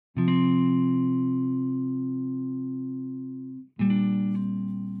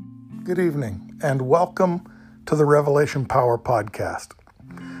Good evening, and welcome to the Revelation Power Podcast.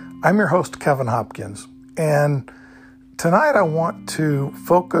 I'm your host, Kevin Hopkins, and tonight I want to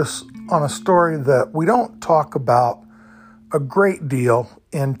focus on a story that we don't talk about a great deal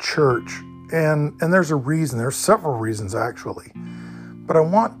in church, and there's a reason. There's several reasons, actually. But I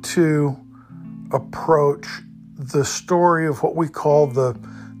want to approach the story of what we call the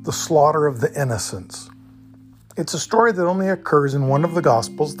slaughter of the innocents. It's a story that only occurs in one of the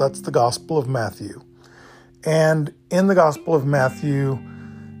Gospels. That's the Gospel of Matthew. And in the Gospel of Matthew,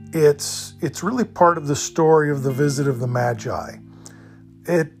 it's really part of the story of the visit of the Magi.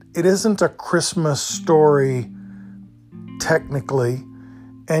 It isn't a Christmas story technically,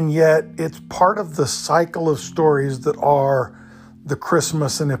 and yet it's part of the cycle of stories that are the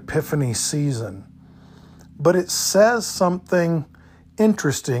Christmas and Epiphany season. But it says something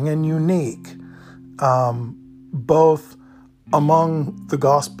interesting and unique, both among the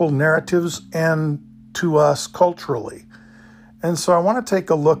gospel narratives and to us culturally. And so I want to take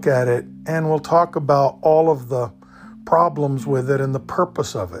a look at it, and we'll talk about all of the problems with it and the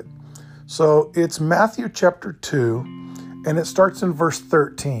purpose of it. So it's Matthew chapter 2, and it starts in verse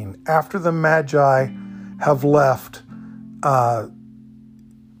 13. After the Magi have left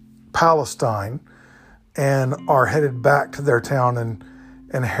Palestine and are headed back to their town,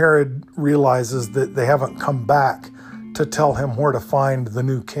 and Herod realizes that they haven't come back to tell him where to find the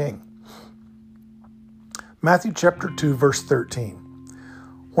new king. Matthew chapter 2, verse 13.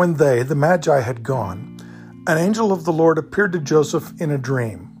 When they, the Magi, had gone, an angel of the Lord appeared to Joseph in a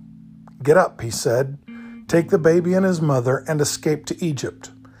dream. "Get up," he said, "take the baby and his mother and escape to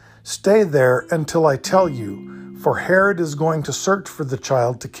Egypt. Stay there until I tell you, for Herod is going to search for the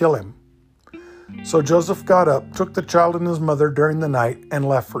child to kill him." So Joseph got up, took the child and his mother during the night, and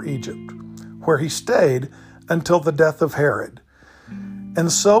left for Egypt, where he stayed until the death of Herod.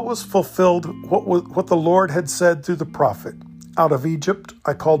 And so was fulfilled what the Lord had said through the prophet, "Out of Egypt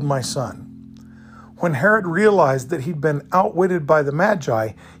I called my son." When Herod realized that he'd been outwitted by the Magi,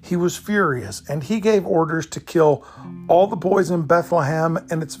 he was furious, and he gave orders to kill all the boys in Bethlehem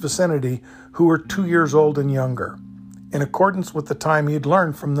and its vicinity who were 2 years old and younger, in accordance with the time he had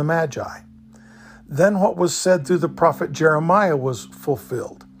learned from the Magi. Then what was said through the prophet Jeremiah was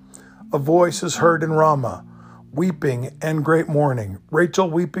fulfilled. "A voice is heard in Ramah, weeping and great mourning, Rachel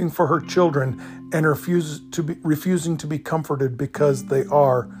weeping for her children and refusing to be comforted because they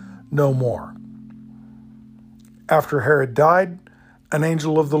are no more." After Herod died, an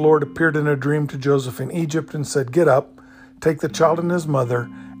angel of the Lord appeared in a dream to Joseph in Egypt and said, "Get up, take the child and his mother,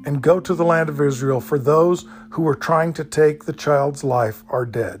 and go to the land of Israel, for those who were trying to take the child's life are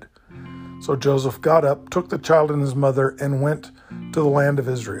dead." So Joseph got up, took the child and his mother, and went to the land of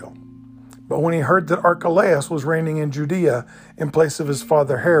Israel. But when he heard that Archelaus was reigning in Judea in place of his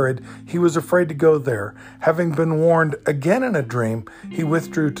father Herod, he was afraid to go there. Having been warned again in a dream, he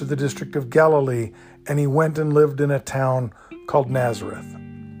withdrew to the district of Galilee, and he went and lived in a town called Nazareth.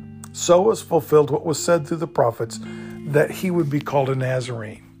 So was fulfilled what was said through the prophets, that he would be called a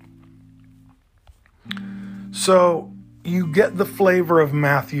Nazarene. So you get the flavor of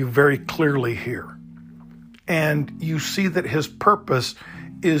Matthew very clearly here. And you see that his purpose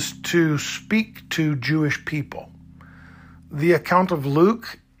is to speak to Jewish people. The account of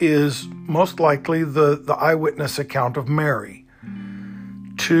Luke is most likely the eyewitness account of Mary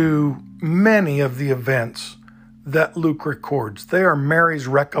to many of the events that Luke records. They are Mary's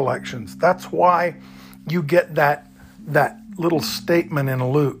recollections. That's why you get that little statement in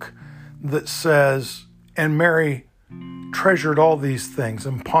Luke that says, "And Mary treasured all these things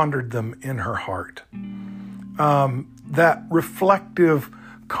and pondered them in her heart." That reflective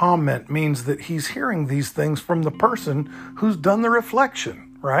comment means that he's hearing these things from the person who's done the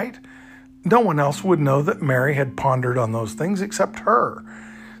reflection, right? No one else would know that Mary had pondered on those things except her.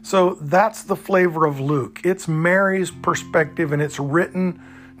 So that's the flavor of Luke. It's Mary's perspective, and it's written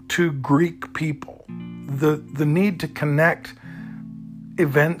to Greek people. The need to connect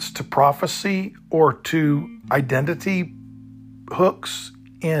events to prophecy or to identity hooks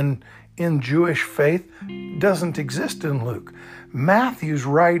in Jewish faith doesn't exist in Luke. Matthew's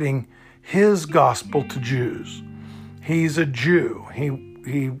writing his gospel to Jews. He's a Jew.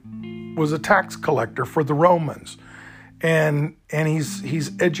 He was a tax collector for the Romans, and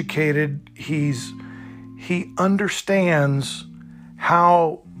he's educated. He understands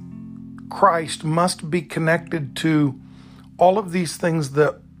how Christ must be connected to all of these things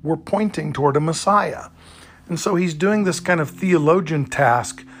that were pointing toward a Messiah. And so he's doing this kind of theologian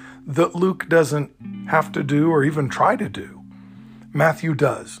task that Luke doesn't have to do or even try to do. Matthew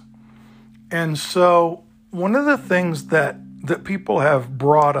does. And so one of the things that people have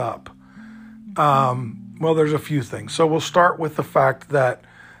brought up Well, there's a few things. So we'll start with the fact that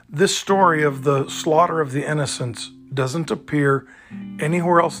this story of the slaughter of the innocents doesn't appear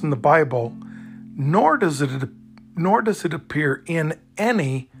anywhere else in the Bible, nor does it appear in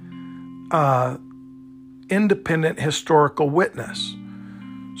any independent historical witness.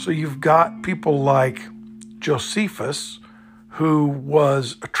 So you've got people like Josephus, who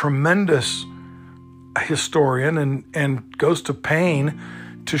was a tremendous historian and goes to pain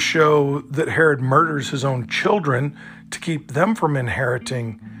to show that Herod murders his own children to keep them from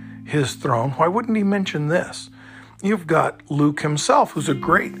inheriting his throne. Why wouldn't he mention this? You've got Luke himself, who's a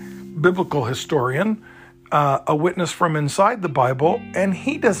great biblical historian, a witness from inside the Bible, and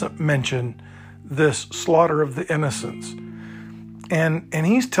he doesn't mention this slaughter of the innocents. And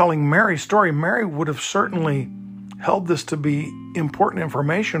he's telling Mary's story. Mary would have certainly held this to be important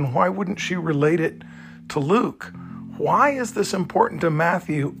information. Why wouldn't she relate it to Luke? Why is this important to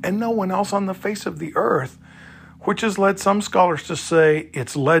Matthew and no one else on the face of the earth? Which has led some scholars to say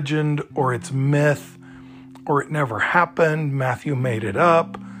it's legend or it's myth or it never happened. Matthew made it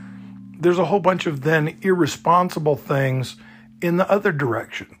up. There's a whole bunch of then irresponsible things in the other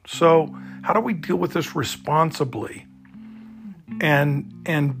direction. So how do we deal with this responsibly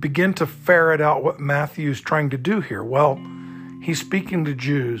and begin to ferret out what Matthew's trying to do here? Well, he's speaking to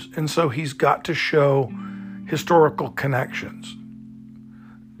Jews, and so he's got to show historical connections.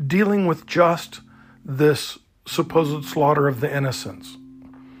 Dealing with just this supposed slaughter of the innocents.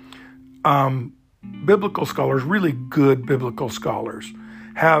 Biblical scholars, really good biblical scholars,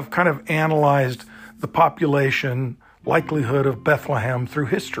 have kind of analyzed the population likelihood of Bethlehem through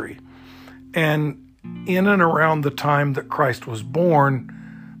history. And in and around the time that Christ was born,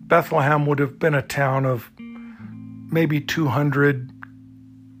 Bethlehem would have been a town of maybe 200,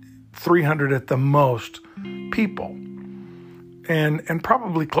 300 at the most people, and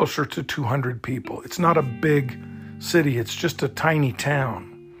probably closer to 200 people. It's not a big city. It's just a tiny town.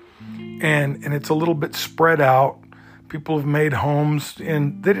 And it's a little bit spread out. People have made homes,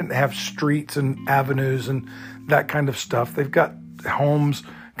 and they didn't have streets and avenues and that kind of stuff. They've got homes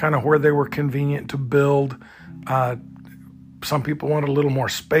kind of where they were convenient to build. Some people wanted a little more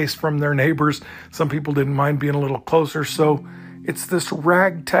space from their neighbors. Some people didn't mind being a little closer. So it's this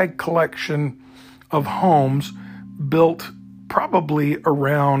ragtag collection of homes built probably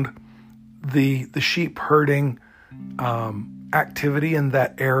around the sheep herding activity in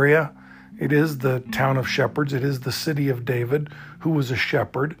that area. It is the town of shepherds. It is the city of David, who was a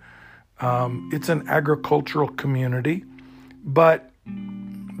shepherd. It's an agricultural community, but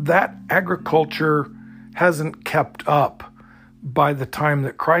that agriculture hasn't kept up by the time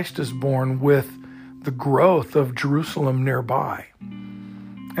that Christ is born with the growth of Jerusalem nearby.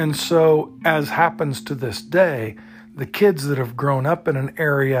 And so, as happens to this day, the kids that have grown up in an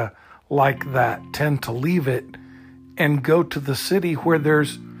area like that tend to leave it and go to the city where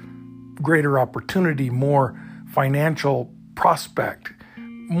there's greater opportunity, more financial prospect,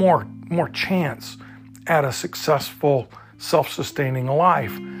 more chance at a successful, self-sustaining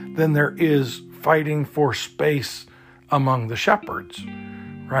life than there is fighting for space among the shepherds,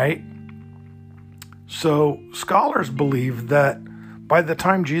 right? So scholars believe that by the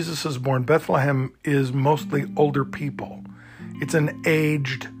time Jesus is born, Bethlehem is mostly older people. It's an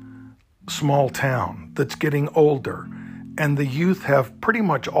aged small town that's getting older, and the youth have pretty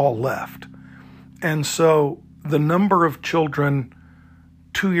much all left. And so the number of children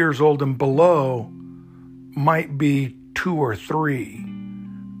 2 years old and below might be 2 or 3,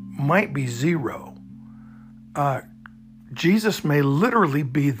 might be 0. Jesus may literally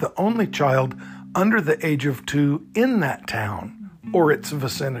be the only child under the age of 2 in that town or its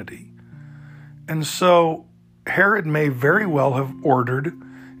vicinity. And so Herod may very well have ordered,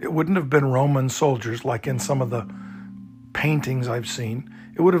 it wouldn't have been Roman soldiers like in some of the paintings I've seen.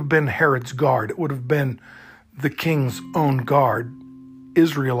 It would have been Herod's guard. It would have been the king's own guard,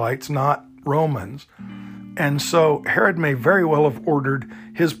 Israelites, not Romans. And so Herod may very well have ordered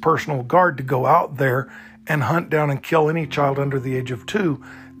his personal guard to go out there and hunt down and kill any child under the age of 2.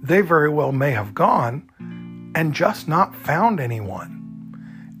 They very well may have gone and just not found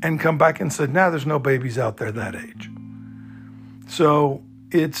anyone and come back and said, "Nah, there's no babies out there that age." So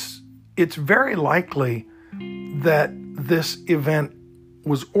it's very likely that this event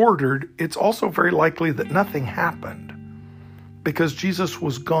was ordered. It's also very likely that nothing happened because Jesus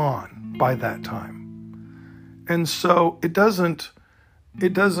was gone by that time. And so it doesn't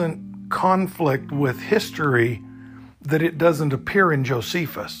conflict with history that it doesn't appear in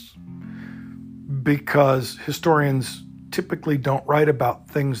Josephus, because historians typically don't write about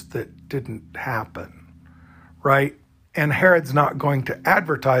things that didn't happen, right? And Herod's not going to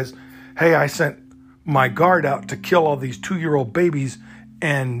advertise, hey, I sent my guard out to kill all these 2-year-old babies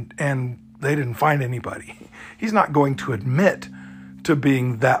and they didn't find anybody. He's not going to admit to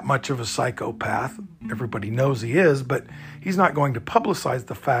being that much of a psychopath. Everybody knows he is, but he's not going to publicize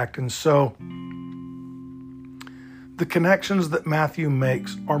the fact. And so the connections that Matthew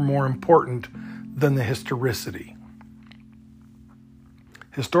makes are more important than the historicity.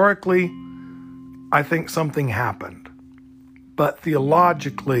 Historically, I think something happened, but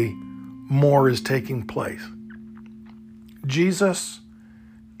theologically, more is taking place. Jesus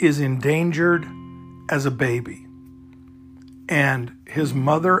is endangered as a baby, and his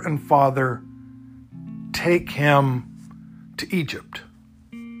mother and father take him to Egypt.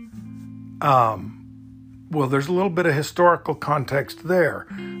 Well, there's a little bit of historical context there.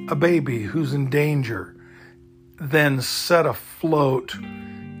 A baby who's in danger, then set afloat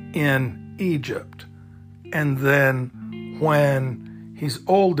in Egypt. And then when he's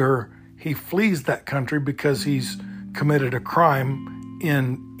older, he flees that country because he's committed a crime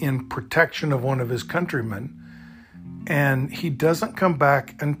in protection of one of his countrymen. And he doesn't come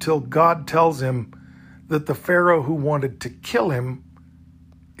back until God tells him that the Pharaoh who wanted to kill him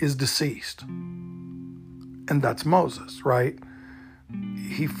is deceased. And that's Moses, right?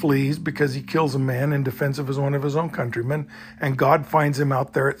 He flees because he kills a man in defense of one of his own countrymen. And God finds him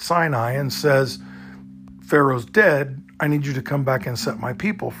out there at Sinai and says, Pharaoh's dead. I need you to come back and set my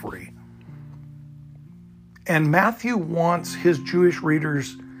people free. And Matthew wants his Jewish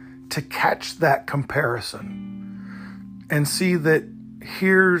readers to catch that comparison and see that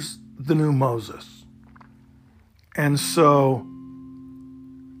here's the new Moses. And so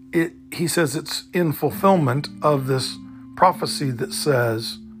he says it's in fulfillment of this prophecy that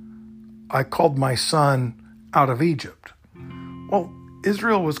says, I called my son out of Egypt. Well,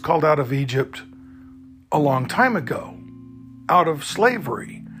 Israel was called out of Egypt a long time ago, out of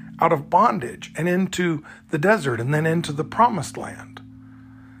slavery, out of bondage, and into the desert, and then into the promised land.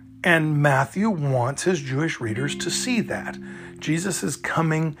 And Matthew wants his Jewish readers to see that. Jesus is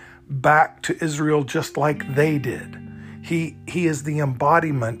coming back to Israel just like they did. He is the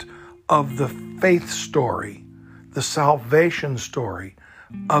embodiment of the faith story, the salvation story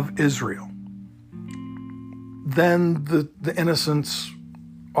of Israel. Then the innocents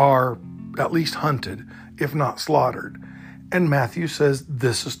are at least hunted, if not slaughtered. And Matthew says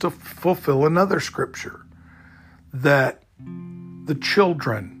this is to fulfill another scripture, that the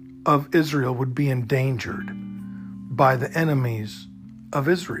children of Israel would be endangered by the enemies of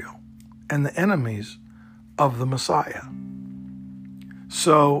Israel and the enemies of the Messiah.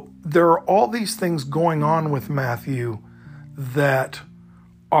 So there are all these things going on with Matthew that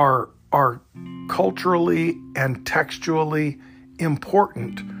are culturally and textually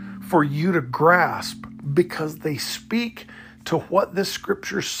important for you to grasp because they speak to what this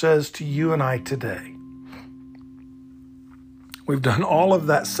scripture says to you and I today. We've done all of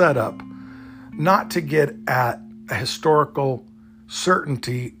that setup not to get at a historical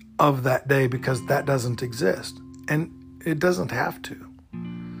certainty of that day because that doesn't exist, and it doesn't have to.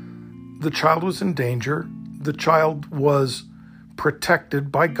 The child was in danger. The child was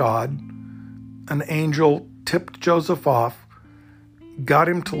protected by God. An angel tipped Joseph off, got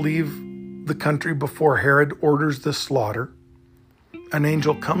him to leave the country before Herod orders the slaughter. An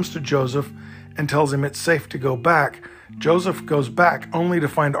angel comes to Joseph and tells him it's safe to go back. Joseph goes back only to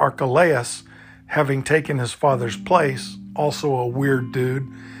find Archelaus having taken his father's place, also a weird dude.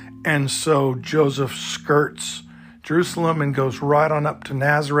 And so Joseph skirts Jerusalem and goes right on up to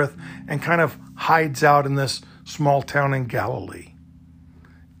Nazareth and kind of hides out in this small town in Galilee.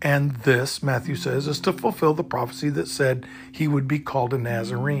 And this, Matthew says, is to fulfill the prophecy that said he would be called a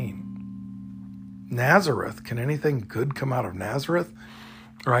Nazarene. Nazareth, can anything good come out of Nazareth?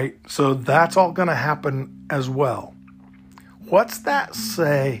 Right? So that's all going to happen as well. What's that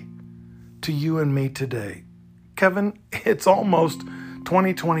say to you and me today? Kevin, it's almost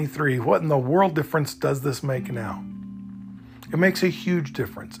 2023. What in the world difference does this make now? It makes a huge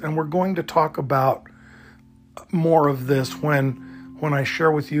difference. And we're going to talk about more of this when I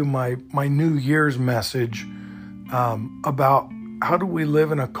share with you my New Year's message about how do we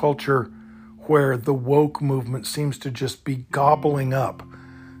live in a culture where the woke movement seems to just be gobbling up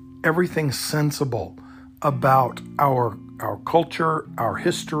everything sensible about our culture, our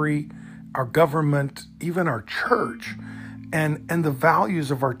history, our government, even our church, and the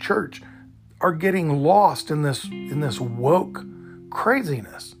values of our church are getting lost in this woke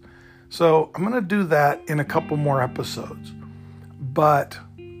craziness. So I'm going to do that in a couple more episodes. But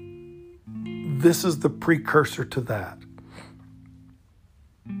this is the precursor to that.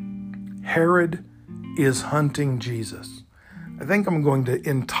 Herod is hunting Jesus. I think I'm going to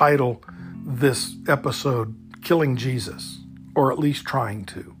entitle this episode Killing Jesus, or at least trying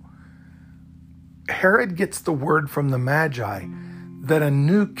to. Herod gets the word from the Magi that a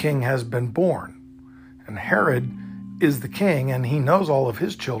new king has been born. And Herod is the king, and he knows all of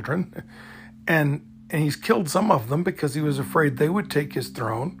his children. And he's killed some of them because he was afraid they would take his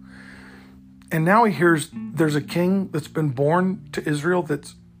throne. And now he hears there's a king that's been born to Israel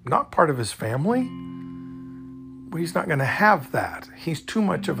that's not part of his family. Well, he's not going to have that. He's too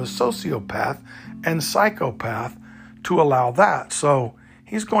much of a sociopath and psychopath to allow that. So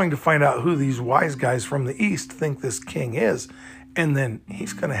he's going to find out who these wise guys from the East think this king is, and then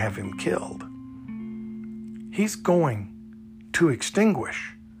he's going to have him killed. He's going to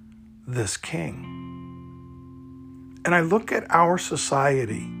extinguish this king. And I look at our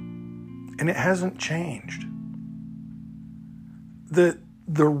society, and it hasn't changed. The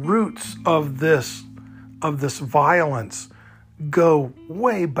roots of this violence go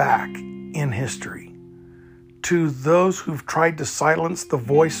way back in history to those who've tried to silence the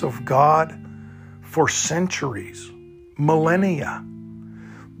voice of God for centuries, millennia.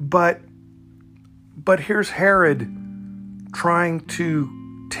 But here's Herod trying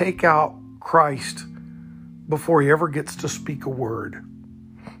to take out Christ before he ever gets to speak a word.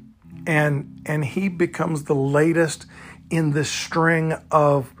 And he becomes the latest in this string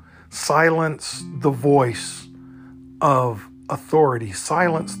of silence the voice of authority,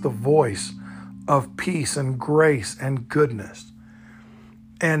 silence the voice of peace and grace and goodness.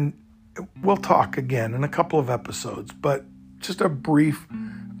 And we'll talk again in a couple of episodes, but just a brief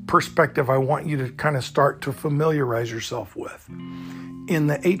perspective I want you to kind of start to familiarize yourself with. In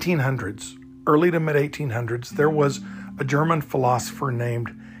the 1800s, early to mid 1800s, there was a German philosopher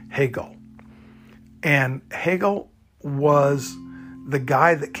named Hegel. And Hegel was the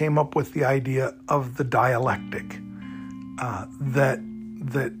guy that came up with the idea of the dialectic, that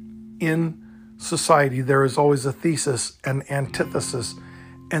in society there is always a thesis and antithesis,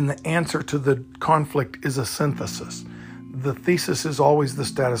 and the answer to the conflict is a synthesis. The thesis is always the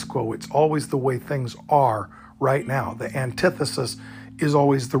status quo. It's always the way things are right now. The antithesis is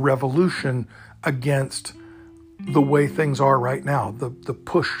always the revolution against the way things are right now, the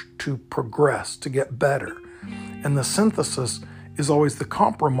push to progress, to get better. And the synthesis is always the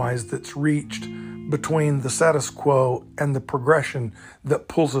compromise that's reached between the status quo and the progression that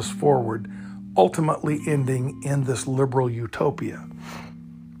pulls us forward, ultimately ending in this liberal utopia.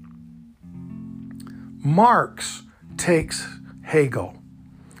 Marx takes Hegel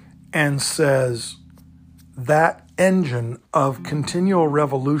and says that engine of continual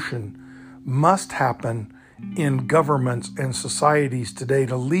revolution must happen in governments and societies today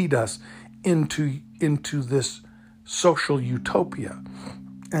to lead us into this social utopia.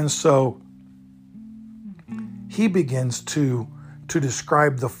 And so he begins to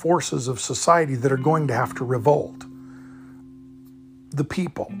describe the forces of society that are going to have to revolt. The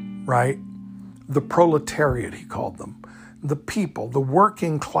people, right? The proletariat, he called them. The people, the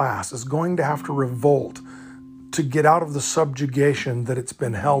working class, is going to have to revolt to get out of the subjugation that it's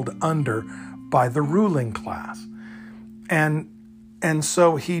been held under by the ruling class. And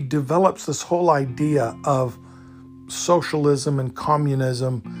so he develops this whole idea of socialism and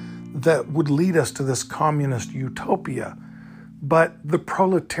communism that would lead us to this communist utopia. But the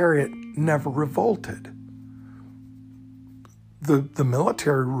proletariat never revolted. The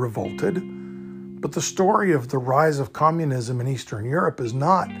military revolted, but the story of the rise of communism in Eastern Europe is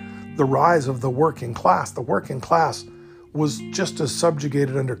not the rise of the working class. The working class was just as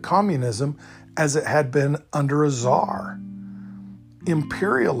subjugated under communism as it had been under a czar.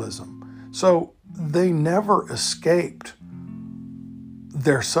 Imperialism. So they never escaped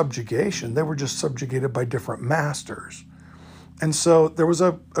their subjugation. They were just subjugated by different masters. And so there was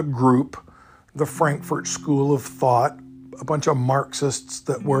a group, the Frankfurt School of Thought, a bunch of Marxists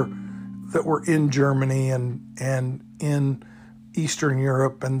that were in Germany and in Eastern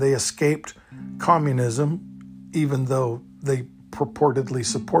Europe, and they escaped communism, even though they purportedly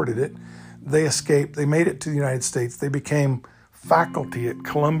supported it. They escaped. They made it to the United States. They became faculty at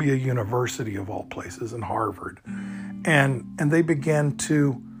Columbia University, of all places, and Harvard. And they began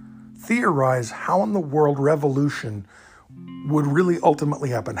to theorize how in the world revolution would really ultimately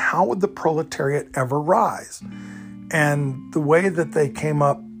happen. How would the proletariat ever rise? And the way that they came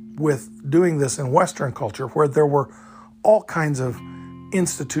up with doing this in Western culture, where there were all kinds of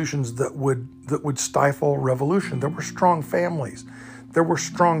institutions that would stifle revolution. There were strong families. There were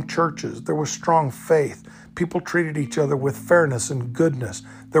strong churches. There was strong faith. People treated each other with fairness and goodness.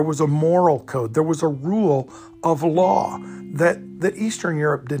 There was a moral code. There was a rule of law that Eastern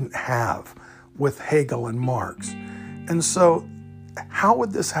Europe didn't have with Hegel and Marx. And so how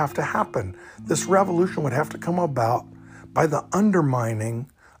would this have to happen? This revolution would have to come about by the undermining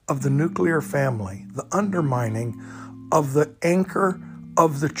of the nuclear family, the undermining of the anchor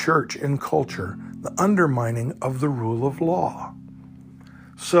of the church in culture, the undermining of the rule of law.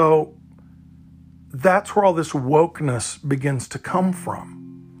 So that's where all this wokeness begins to come from.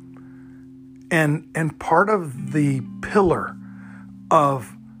 And part of the pillar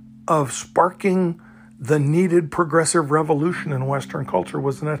of sparking the needed progressive revolution in Western culture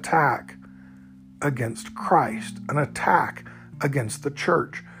was an attack against Christ, an attack against the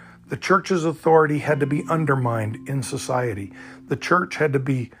church. The church's authority had to be undermined in society. The church had to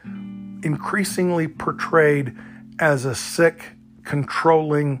be increasingly portrayed as a sick,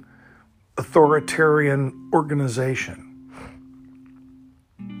 controlling, authoritarian organization.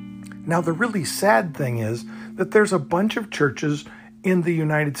 Now, the really sad thing is that there's a bunch of churches in the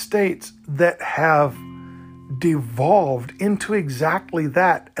United States that have devolved into exactly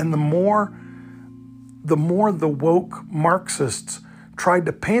that. And the more the woke Marxists tried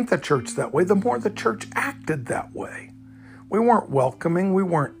to paint the church that way, the more the church acted that way. We weren't welcoming, we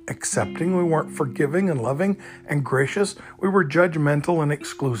weren't accepting, we weren't forgiving and loving and gracious. We were judgmental and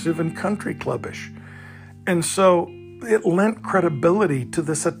exclusive and country clubbish. And so it lent credibility to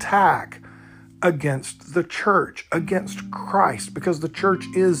this attack against the church, against Christ, because the church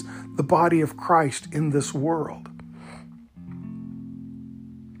is the body of Christ in this world.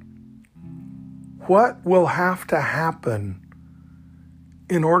 What will have to happen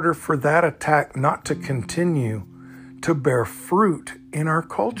in order for that attack not to continue to bear fruit in our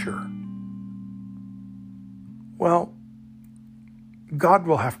culture? Well, God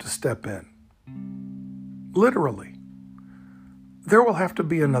will have to step in. Literally. There will have to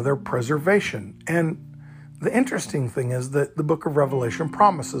be another preservation. And the interesting thing is that the book of Revelation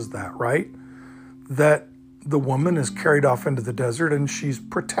promises that, right? That the woman is carried off into the desert and she's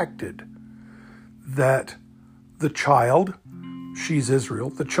protected. That the child, she's Israel,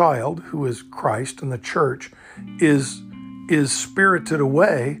 the child who is Christ and the church is spirited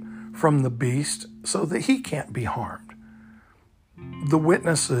away from the beast so that he can't be harmed. The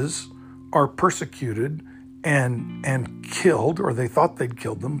witnesses are persecuted and killed, or they thought they'd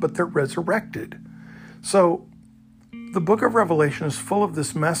killed them, but they're resurrected. So the book of Revelation is full of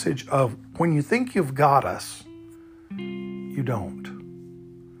this message of when you think you've got us, you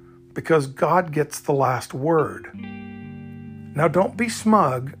don't. Because God gets the last word. Now don't be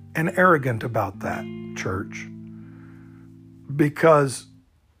smug and arrogant about that, church. Because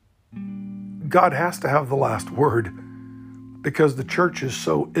God has to have the last word because the church is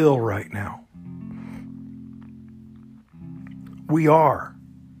so ill right now. We are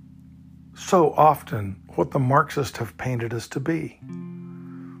so often what the Marxists have painted us to be.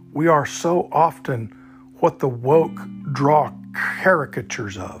 We are so often what the woke draw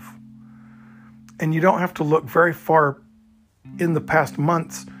caricatures of. And you don't have to look very far in the past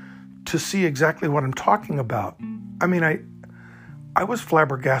months to see exactly what I'm talking about. I mean, I was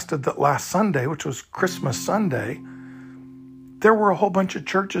flabbergasted that last Sunday, which was Christmas Sunday, there were a whole bunch of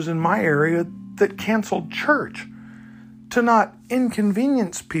churches in my area that canceled church to not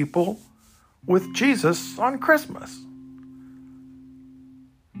inconvenience people with Jesus on Christmas.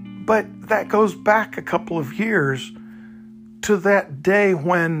 But that goes back a couple of years to that day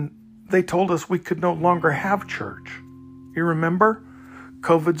when they told us we could no longer have church. You remember?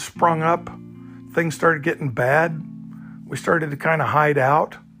 COVID sprung up. Things started getting bad. We started to kind of hide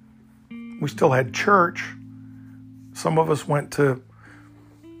out. We still had church. Some of us went to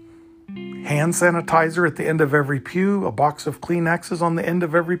hand sanitizer at the end of every pew, a box of Kleenexes on the end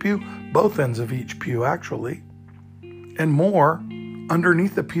of every pew, both ends of each pew actually, and more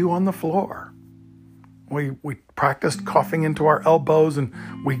underneath the pew on the floor. We practiced coughing into our elbows, and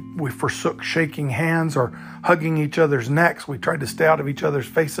we forsook shaking hands or hugging each other's necks. We tried to stay out of each other's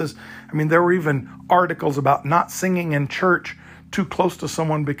faces. I mean, there were even articles about not singing in church too close to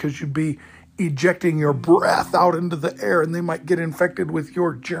someone because you'd be ejecting your breath out into the air and they might get infected with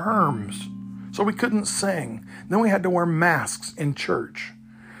your germs. So we couldn't sing. Then we had to wear masks in church.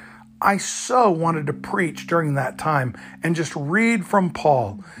 I so wanted to preach during that time and just read from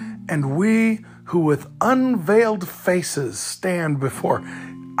Paul. And we who with unveiled faces stand before,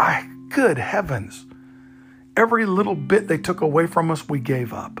 good heavens, every little bit they took away from us, we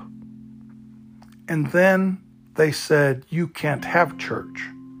gave up. And then they said, you can't have church.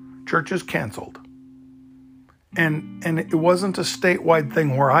 Church is canceled. And it wasn't a statewide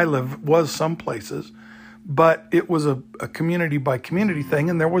thing where I live. It was some places, but it was a community by community thing.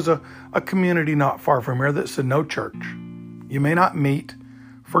 And there was a community not far from here that said, no church. You may not meet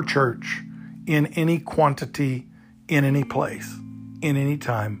for church in any quantity, in any place. in any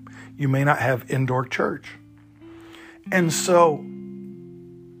time. You may not have indoor church. And so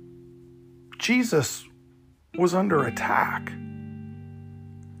Jesus was under attack.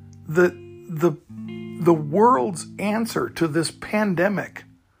 The world's answer to this pandemic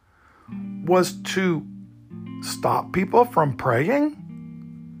was to stop people from praying.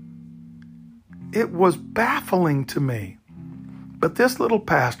 It was baffling to me. But this little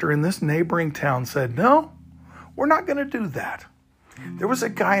pastor in this neighboring town said, no, we're not going to do that. There was a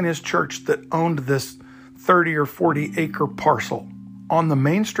guy in his church that owned this 30 or 40 acre parcel on the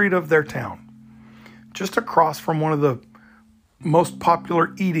main street of their town, just across from one of the most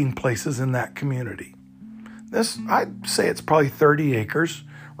popular eating places in that community. This, I'd say it's probably 30 acres,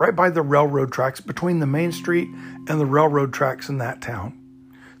 right by the railroad tracks, between the main street and the railroad tracks in that town.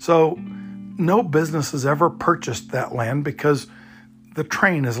 So no business has ever purchased that land because the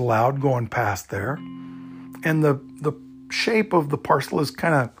train is allowed going past there. And the shape of the parcel is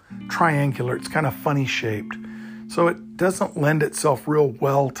kind of triangular. It's kind of funny shaped. So it doesn't lend itself real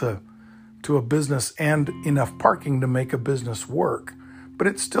well to a business and enough parking to make a business work. But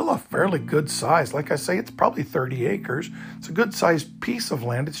it's still a fairly good size. Like I say, it's probably 30 acres. It's a good sized piece of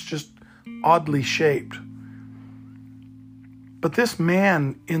land. It's just oddly shaped. But this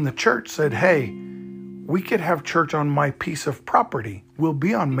man in the church said, hey, we could have church on my piece of property. We'll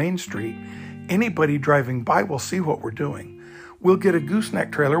be on Main Street. Anybody driving by will see what we're doing. We'll get a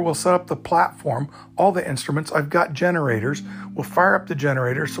gooseneck trailer. We'll set up the platform, all the instruments. I've got generators. We'll fire up the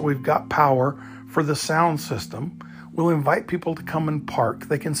generator so we've got power for the sound system. We'll invite people to come and park.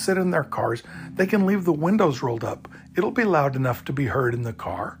 They can sit in their cars. They can leave the windows rolled up. It'll be loud enough to be heard in the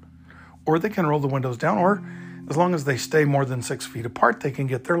car. Or they can roll the windows down. Or as long as they stay more than 6 feet apart, they can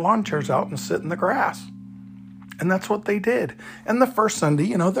get their lawn chairs out and sit in the grass. And that's what they did. And the first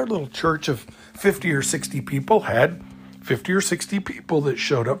Sunday, their little church of 50 or 60 people had 50 or 60 people that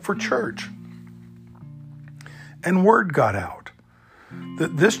showed up for church. And word got out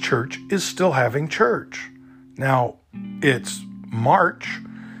that this church is still having church. Now, it's March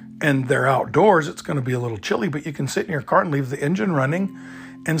and they're outdoors. It's going to be a little chilly, but you can sit in your car and leave the engine running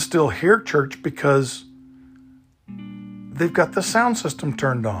and still hear church because they've got the sound system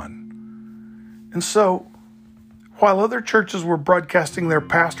turned on. And so, while other churches were broadcasting their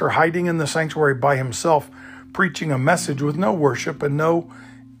pastor hiding in the sanctuary by himself, preaching a message with no worship and no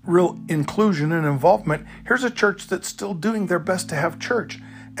real inclusion and involvement, here's a church that's still doing their best to have church.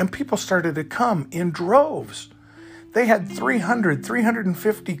 And people started to come in droves. They had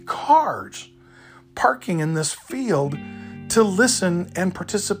 350 cars parking in this field to listen and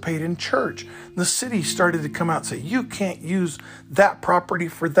participate in church. The city started to come out and say, you can't use that property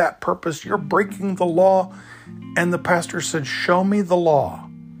for that purpose. You're breaking the law. And the pastor said, show me the law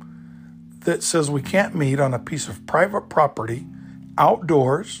that says we can't meet on a piece of private property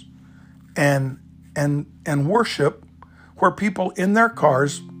outdoors and worship where people in their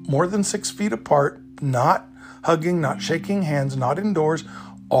cars more than 6 feet apart, not hugging, not shaking hands, not indoors,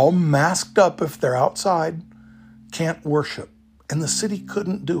 all masked up if they're outside, can't worship. And the city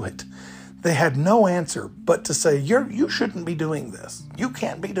couldn't do it. They had no answer but to say, you shouldn't be doing this. You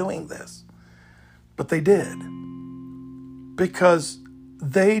can't be doing this. But they did. Because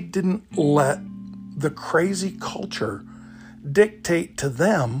they didn't let the crazy culture dictate to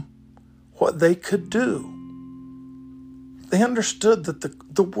them what they could do. They understood that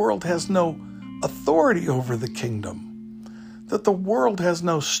the world has no authority over the kingdom, that the world has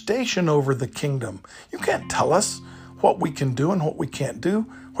no station over the kingdom. You can't tell us what we can do and what we can't do.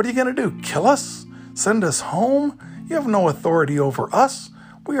 What are you going to do? Kill us? Send us home? You have no authority over us.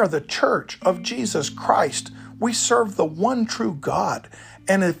 We are the church of Jesus Christ. We serve the one true God.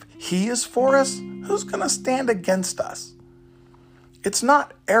 And if he is for us, who's going to stand against us? It's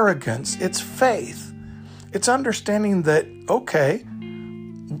not arrogance, it's faith. It's understanding that, okay,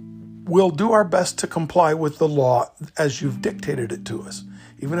 we'll do our best to comply with the law as you've dictated it to us.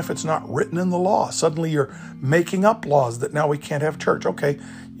 Even if it's not written in the law. Suddenly you're making up laws that now we can't have church. Okay,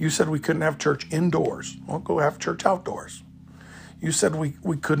 you said we couldn't have church indoors. Well, go have church outdoors. You said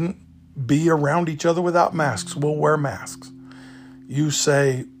we couldn't be around each other without masks. We'll wear masks. You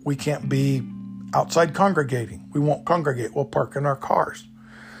say we can't be outside congregating. We won't congregate. We'll park in our cars.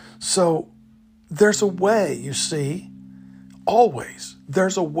 So there's a way, you see, always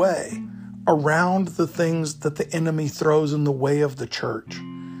there's a way around the things that the enemy throws in the way of the church.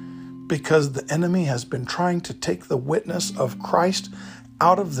 Because the enemy has been trying to take the witness of Christ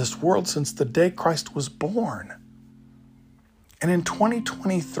out of this world since the day Christ was born. And in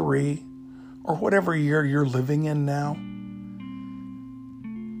 2023, or whatever year you're living in now,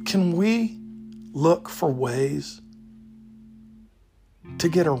 can we look for ways to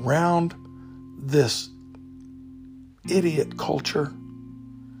get around this idiot culture,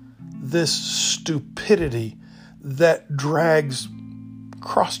 this stupidity that drags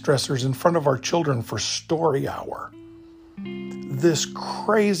cross-dressers in front of our children for story hour, this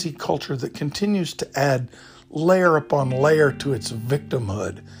crazy culture that continues to add layer upon layer to its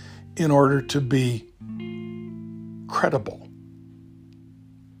victimhood in order to be credible.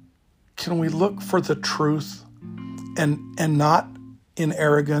 Can we look for the truth and not in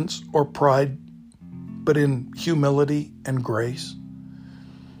arrogance or pride, but in humility and grace?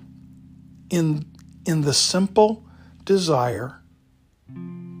 In the simple desire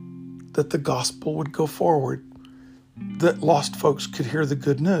that the gospel would go forward, that lost folks could hear the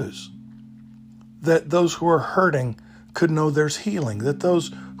good news, that those who are hurting could know there's healing, that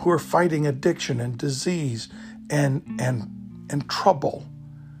those who are fighting addiction and disease and trouble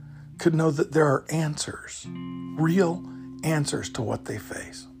could know that there are answers, real answers to what they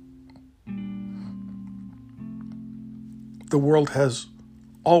face. The world has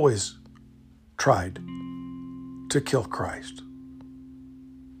always tried to kill Christ.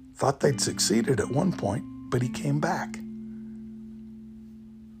 Thought they'd succeeded at one point, but he came back.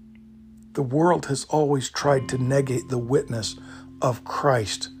 The world has always tried to negate the witness of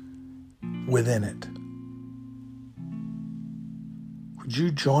Christ within it. Would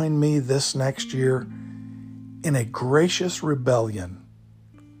you join me this next year in a gracious rebellion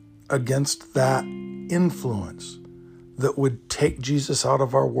against that influence that would take Jesus out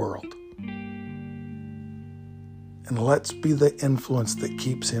of our world? And let's be the influence that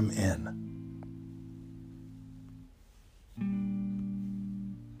keeps him in.